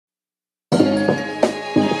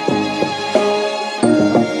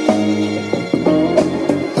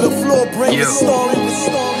I'd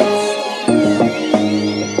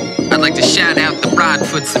like to shout out the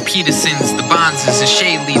Broadfoots, the Petersons, the Bonzes, the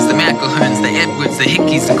Shayleys, the McElhurns, the Edwards, the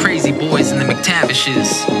Hickeys, the Crazy Boys, and the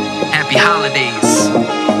McTavishes. Happy holidays.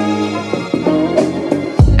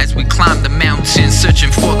 As we climb the mountain,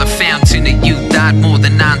 searching for the fountain of youth, died more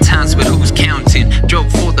than 9 times, but who's counting?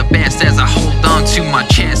 Drove for the best as I hold on to my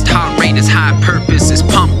chest. Heart rate is high, purpose is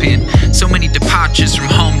pumping. So many departures from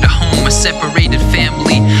home to home, a separated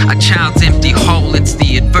family, a child's empty hole. It's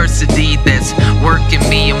the adversity that's working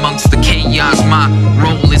me amongst the chaos. My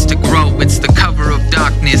role is to grow. It's the cover of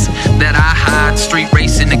darkness that I hide, street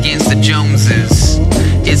racing against the Joneses.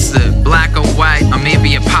 It's the black or white, or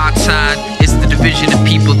maybe apartheid. It's the division of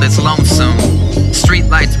people that's lonesome. Street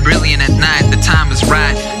lights brilliant at night, the time is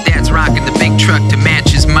right. Dad's rocking the big truck to match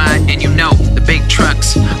his mind, and you know the big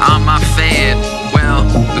trucks are my fad. Well,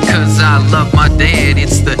 because I love my dad.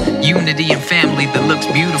 It's the unity and family that looks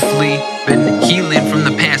beautifully. Been healing from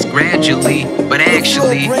the past gradually, but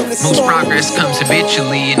actually most progress comes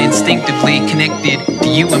habitually and instinctively connected to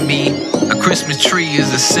you and me. A Christmas tree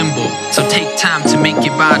is a symbol, so take time to make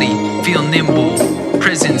your body feel nimble.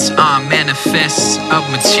 Presents are manifests of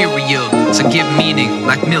material, so give meaning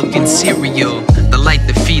like milk and cereal. The light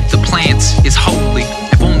that feeds the plants is holy.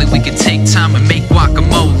 If only we could take time and make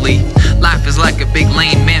guacamole. Life is like a big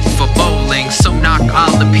lane meant for bowling, so knock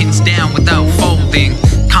all the pins down without folding.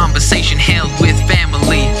 Conversation held with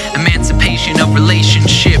family, emancipation of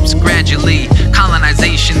relationships gradually.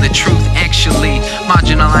 Colonization, the truth actually.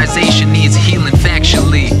 Marginalization needs healing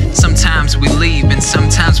factually. Sometimes we leave and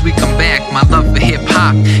sometimes we come back. My love for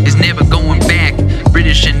hip-hop is never going back.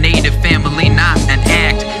 British and native family, not an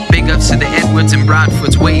act. Big ups to the Edwards and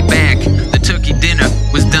Broadfoots way back. The turkey dinner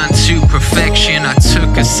was done to perfection. I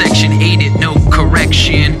took a section, ate it, no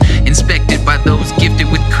correction. Inspected by those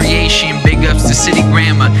gifted with creation. Big ups to City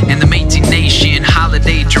Grammar and the Métis Nation.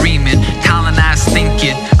 Holiday dreaming, colonized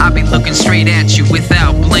thinking. I'll be looking straight at you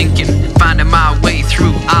without blinking. Finding my way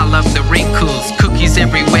through all of the wrinkles. Cookies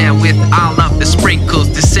everywhere with all of the sprinkles.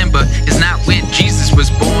 December is not when Jesus was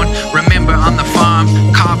born. Remember on the farm,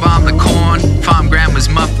 carve on the corn. Farm grandma's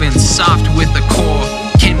muffins, soft with the core.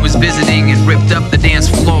 Ken was visiting and ripped up the dance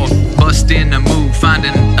floor. Busting a move,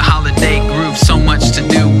 finding the holiday groove. So much to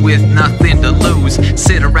do with nothing to lose.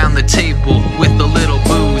 Sit around the table with a little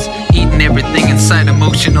booze. Eating everything in sight,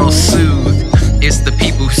 emotional soothe. It's the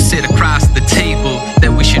people who sit across the table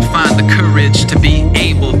that we should find the courage to be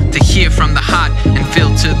able to hear from the heart and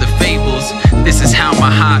filter the fables. This is how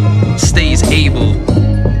my heart stays able.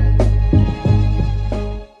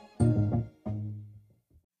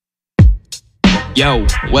 Yo,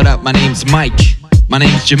 what up? My name's Mike. My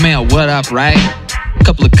name's Jamel. What up, right?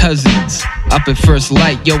 Couple of cousins up at first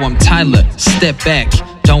light. Yo, I'm Tyler. Step back,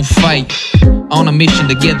 don't fight. On a mission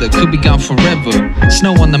together, could be gone forever.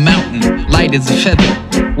 Snow on the mountain, light as a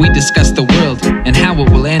feather. We discuss the world and how it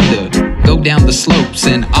will end up. Go down the slopes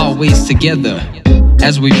and always together.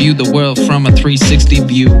 As we view the world from a 360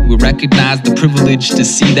 view, we recognize the privilege to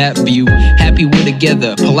see that view. Happy we're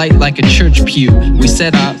together, polite like a church pew. We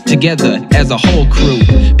set out together as a whole crew.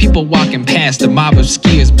 People walking past, a mob of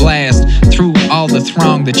skiers blast. Through all the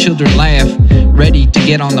throng, the children laugh, ready to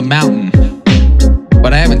get on the mountain.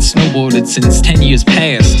 But I haven't snowboarded since 10 years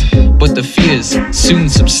past. But the fears soon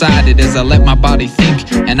subsided as I let my body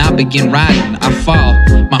think and I begin riding. I fall,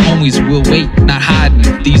 my homies will wait, not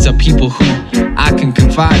hiding. These are people who I can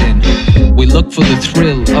confide in. We look for the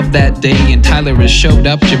thrill of that day, and Tyler has showed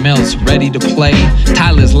up. Jamel's ready to play.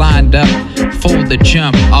 Tyler's lined up for the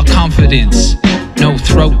jump. All confidence, no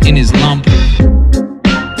throat in his lump.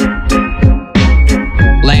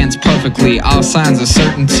 Lands perfectly, all signs of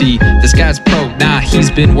certainty. This guy's pro, nah, he's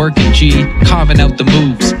been working, G. Carving out the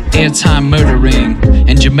moves, airtime murdering.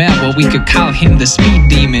 And Jamel, well, we could call him the speed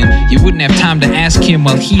demon. You wouldn't have time to ask him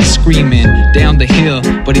while he's screaming down the hill,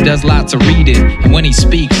 but he does lots of reading. And when he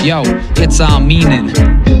speaks, yo, it's all meaning.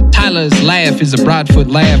 Tyler's laugh is a Broadfoot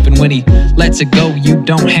laugh, and when he lets it go, you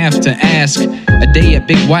don't have to ask. A day at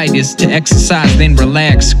Big White is to exercise, then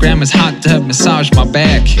relax. Grandma's hot tub, massage my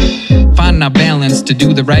back. Finding our balance to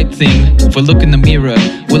do the right thing. If we look in the mirror,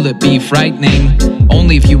 will it be frightening?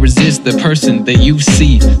 Only if you resist the person that you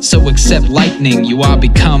see. So accept lightning, you are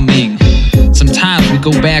becoming. Sometimes we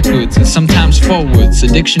go backwards and sometimes forwards.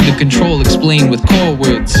 Addiction to control explained with core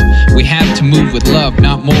words. We have to move with love,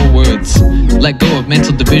 not more words. Let go of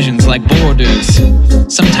mental divisions like borders.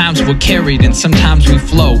 Sometimes we're carried and sometimes we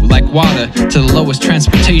flow like water to the lowest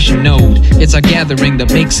transportation node. It's our gathering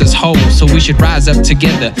that makes us whole, so we should rise up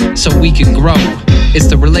together so we can grow. It's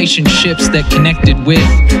the relationships that connected with.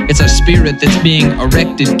 It's our spirit that's being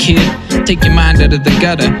erected, kid. Take your mind out of the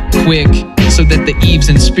gutter, quick, so that the eaves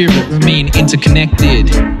and spirit remain interconnected.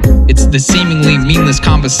 It's the seemingly meaningless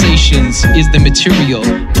conversations is the material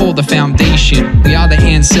for the foundation. We are the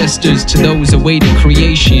ancestors to those awaiting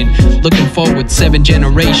creation, looking forward 7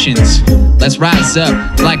 generations. Let's rise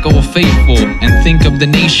up like old faithful and think of the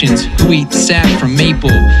nations who eat sap from maple.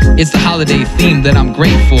 It's the holiday theme that I'm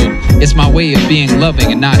grateful. It's my way of being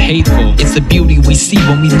loving and not hateful. It's the beauty we see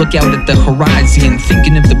when we look out at the horizon,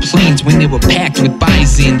 thinking of the plains when they were packed with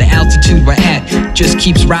bison. The altitude we're at just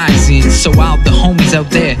keeps rising, so all the homies out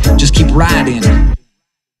there just keep riding.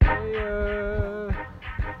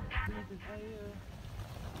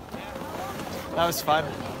 That was fun.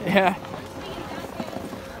 Yeah.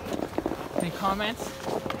 Any comments?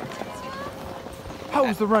 How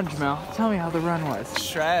was the run, Jamal? Tell me how the run was.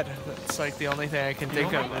 Shred. That's like the only thing I can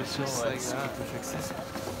think of. It's just like that.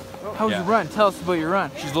 How was your run? Tell us about your run.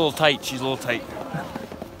 She's a little tight. She's a little tight.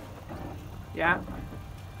 Yeah.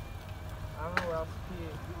 I don't know where else to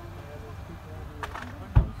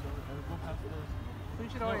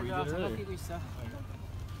pee.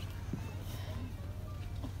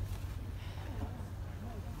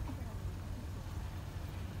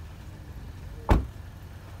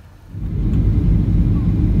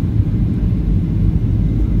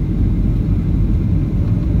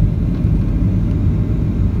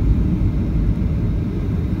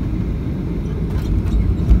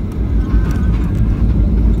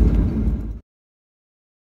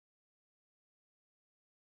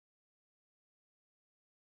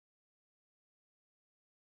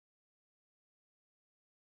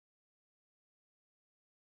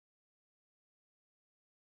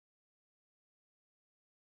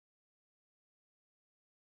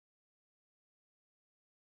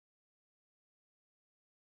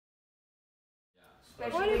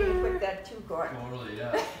 Especially when you put that too, Gordon. Totally,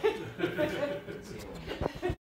 yeah.